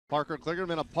Parker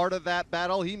Kligerman a part of that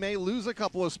battle. He may lose a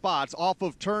couple of spots off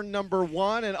of turn number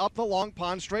 1 and up the long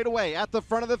pond straight away. At the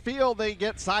front of the field, they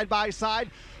get side by side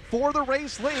for the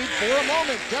race lead. For a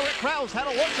moment, Derek Krause had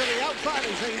a look to the outside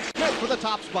and Zane Smith for the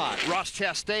top spot. Ross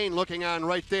Chastain looking on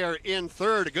right there in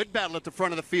third. A good battle at the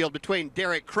front of the field between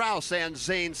Derek Krause and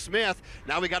Zane Smith.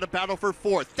 Now we got a battle for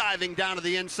fourth. Diving down to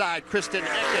the inside, Kristen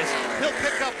Eckes. He'll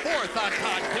pick up fourth on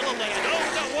Todd Gilliland.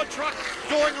 Oh, got one truck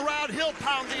going around. He'll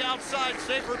pound the outside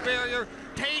safer barrier.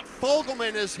 Tate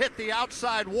Fogleman has hit the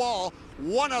outside wall.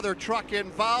 One other truck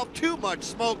involved. Too much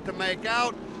smoke to make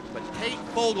out. But Tate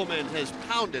Fogleman has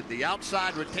pounded the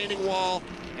outside retaining wall,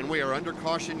 and we are under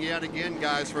caution yet again,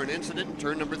 guys, for an incident in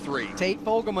turn number 3. Tate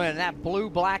Fogleman, that blue,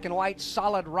 black, and white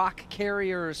solid rock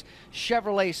carriers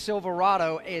Chevrolet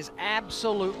Silverado is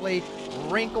absolutely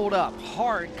wrinkled up.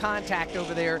 Hard contact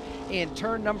over there in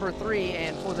turn number 3,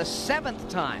 and for the 7th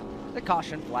time, the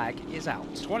caution flag is out.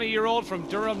 20-year-old from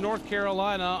Durham, North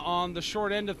Carolina on the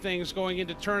short end of things going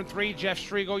into turn 3. Jeff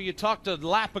Striegel, you talked a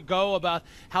lap ago about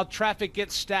how traffic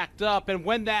gets stacked up, and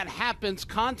when that happens,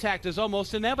 contact is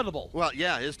almost inevitable. Well,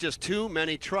 yeah, it's just too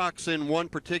many trucks in one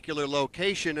particular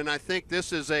location, and I think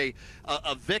this is a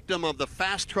victim of the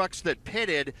fast trucks that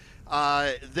pitted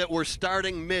that were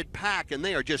starting mid-pack, and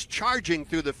they are just charging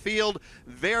through the field,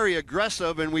 very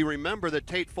aggressive. And we remember that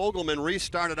Tate Fogleman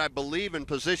restarted, I believe, in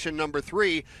position number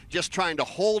 3, just trying to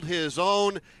hold his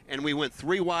own, and we went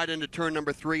 3 wide into turn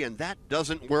number 3, and that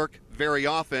doesn't work very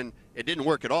often. It didn't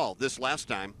work at all this last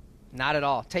time. Not at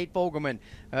all. Tate Fogleman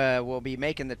will be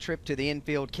making the trip to the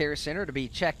infield care center to be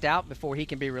checked out before he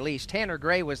can be released. Tanner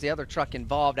Gray was the other truck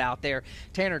involved out there.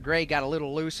 Tanner Gray got a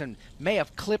little loose and may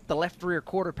have clipped the left rear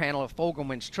quarter panel of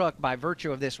Fogleman's truck by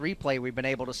virtue of this replay we've been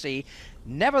able to see.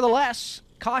 Nevertheless,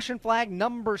 caution flag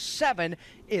number 7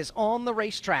 is on the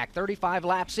racetrack. 35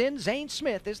 laps in, Zane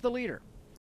Smith is the leader.